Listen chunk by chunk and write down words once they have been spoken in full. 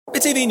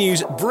It's EV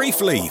News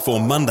briefly for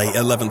Monday,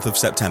 11th of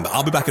September.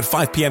 I'll be back at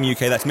 5 p.m. UK,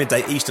 that's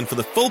midday Eastern, for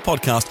the full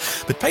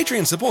podcast. But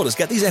Patreon supporters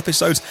get these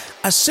episodes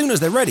as soon as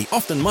they're ready,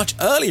 often much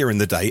earlier in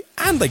the day,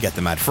 and they get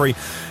them ad-free.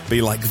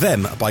 Be like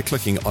them by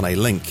clicking on a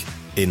link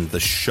in the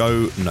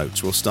show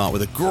notes. We'll start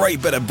with a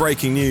great bit of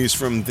breaking news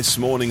from this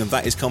morning, and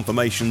that is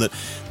confirmation that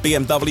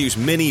BMW's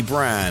Mini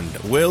brand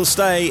will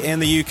stay in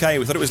the UK.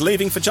 We thought it was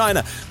leaving for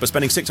China, but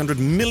spending £600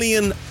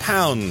 million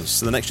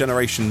to the next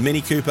generation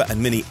Mini Cooper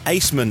and Mini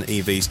Aceman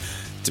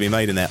EVs to be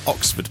made in their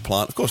Oxford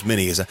plant. Of course,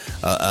 Mini is a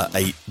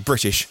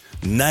British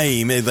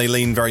name. They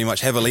lean very much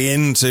heavily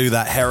into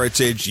that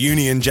heritage,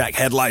 Union Jack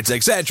headlights,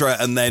 etc.,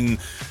 and then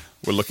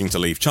we're looking to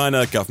leave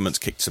China. Government's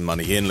kicked some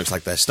money in. Looks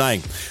like they're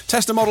staying.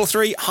 Tesla Model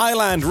 3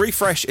 Highland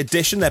Refresh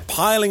Edition. They're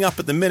piling up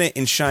at the minute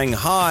in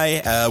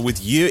Shanghai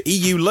with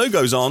EU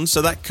logos on.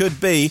 So that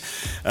could be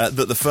that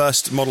the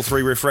first Model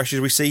 3 refreshes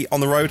we see on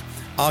the road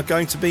are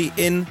going to be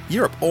in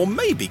Europe. Or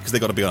maybe, because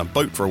they've got to be on a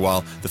boat for a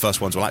while, the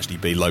first ones will actually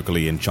be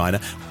locally in China.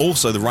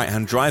 Also, the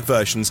right-hand drive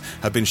versions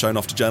have been shown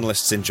off to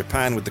journalists in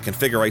Japan, with the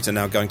configurator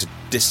now going to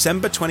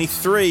December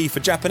 23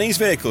 for Japanese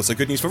vehicles. So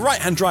good news for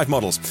right-hand drive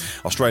models.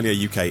 Australia,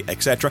 UK,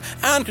 etc.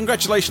 And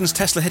congratulations,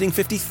 Tesla hitting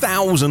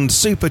 50,000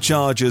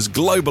 superchargers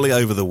globally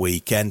over the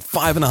weekend.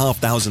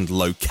 5,500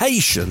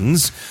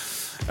 locations.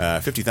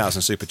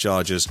 50,000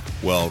 superchargers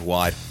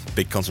worldwide.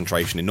 Big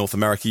concentration in North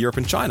America, Europe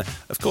and China.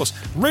 Of course,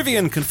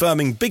 Rivian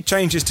confirming big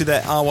changes to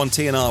their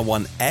R1T and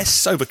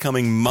R1S over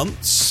coming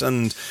months,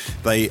 and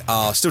they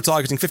are still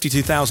targeting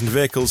 52,000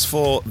 vehicles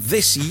for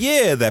this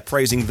year. They're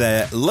praising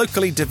their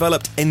locally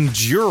developed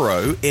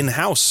Enduro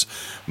in-house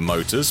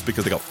motors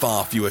because they've got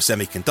far fewer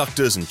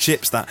semiconductors and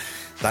chips. That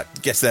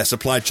gets their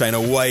supply chain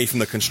away from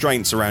the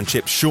constraints around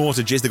chip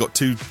shortages. They've got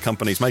two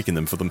companies making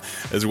them for them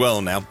as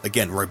well now.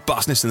 Again,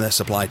 robustness in their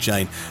supply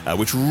chain,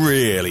 which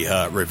really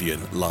hurt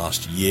Rivian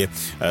last year,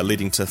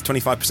 leading to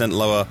 25%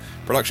 lower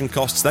production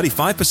costs,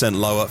 35%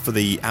 lower for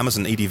the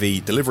Amazon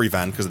EDV delivery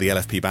van because of the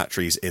LFP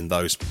batteries in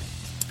those.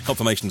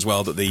 Confirmation as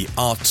well that the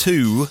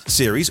R2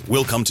 series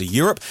will come to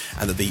Europe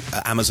and that the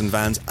Amazon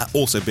vans are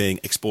also being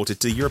exported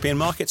to European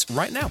markets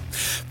right now.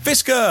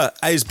 Fisker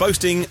is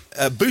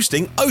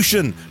boosting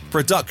Ocean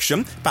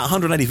production. About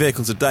 180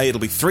 vehicles a day.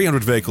 It'll be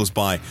 300 vehicles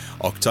by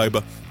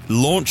October.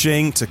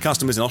 Launching to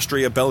customers in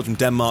Austria, Belgium,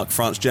 Denmark,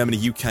 France,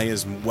 Germany, UK,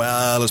 as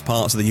well as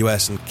parts of the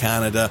US and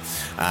Canada,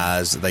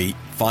 as they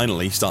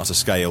finally start to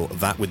scale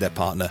that with their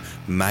partner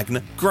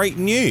Magna. Great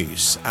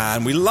news,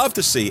 and we love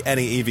to see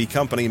any EV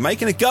company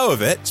making a go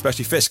of it,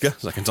 especially Fisker,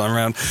 second time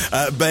around,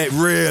 but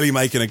really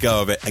making a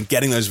go of it and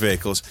getting those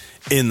vehicles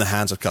in the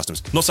hands of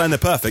customers. Not saying they're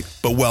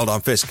perfect, but well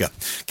done, Fisker.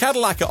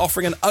 Cadillac are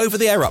offering an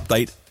over-the-air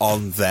update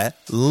on their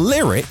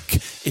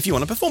Lyriq if you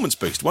want a performance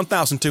boost.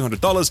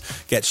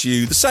 $1,200 gets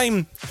you the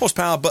same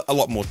horsepower but a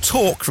lot more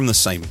torque from the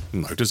same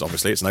motors.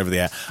 Obviously, it's an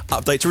over-the-air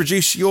update to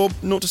reduce your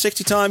 0 to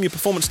 60 time, your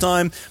performance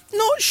time.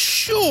 Not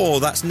sure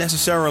that's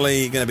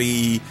necessarily going to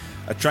be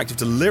attractive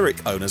to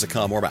Lyriq owners. A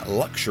car more about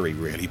luxury,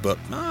 really, but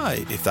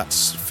if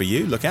that's for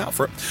you, look out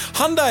for it.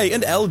 Hyundai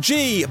and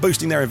LG are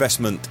boosting their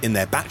investment in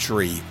their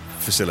battery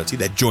facility,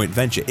 their joint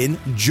venture in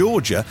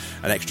Georgia.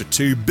 An extra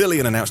 $2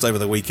 billion announced over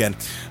the weekend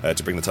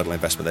to bring the total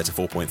investment there to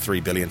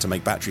 $4.3 billion to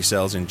make battery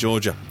cells in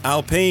Georgia.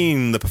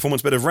 Alpine, the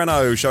performance bit of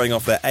Renault, showing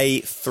off their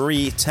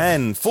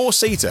A310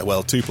 4-seater,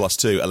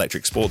 2+2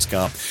 electric sports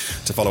car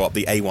to follow up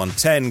the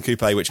A110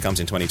 coupe, which comes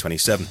in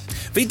 2027.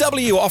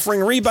 VW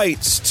offering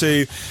rebates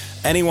to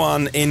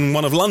anyone in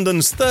one of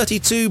London's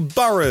 32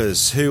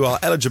 boroughs who are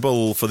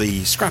eligible for the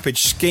scrappage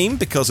scheme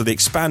because of the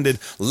expanded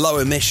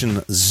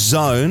low-emission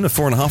zone of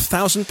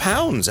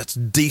 £4,500. That's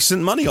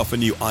decent money off a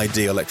new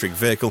ID electric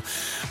vehicle.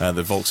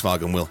 The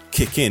Volkswagen will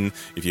kick in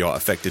if you are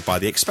affected by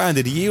the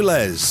expanded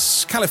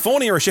ULEZ.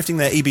 California are shifting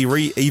their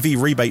EV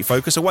rebate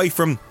focus away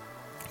from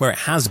where it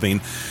has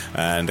been,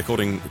 and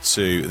according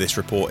to this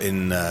report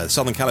in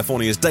Southern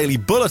California's Daily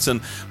Bulletin,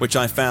 which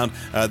I found,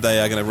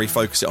 they are going to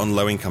refocus it on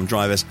low-income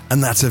drivers,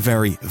 and that's a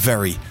very,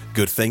 very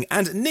good thing.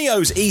 And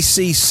NIO's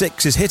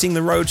EC6 is hitting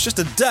the roads just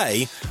a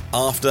day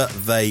after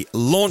they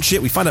launch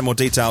it. We find out more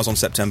details on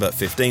September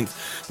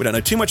 15th. We don't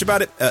know too much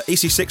about it.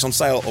 EC6 on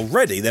sale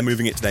already. They're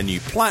moving it to their new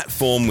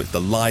platform with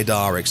the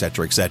LiDAR,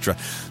 etc., etc.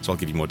 So I'll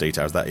give you more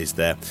details. That is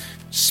their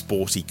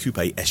sporty coupe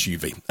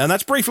SUV. And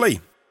that's briefly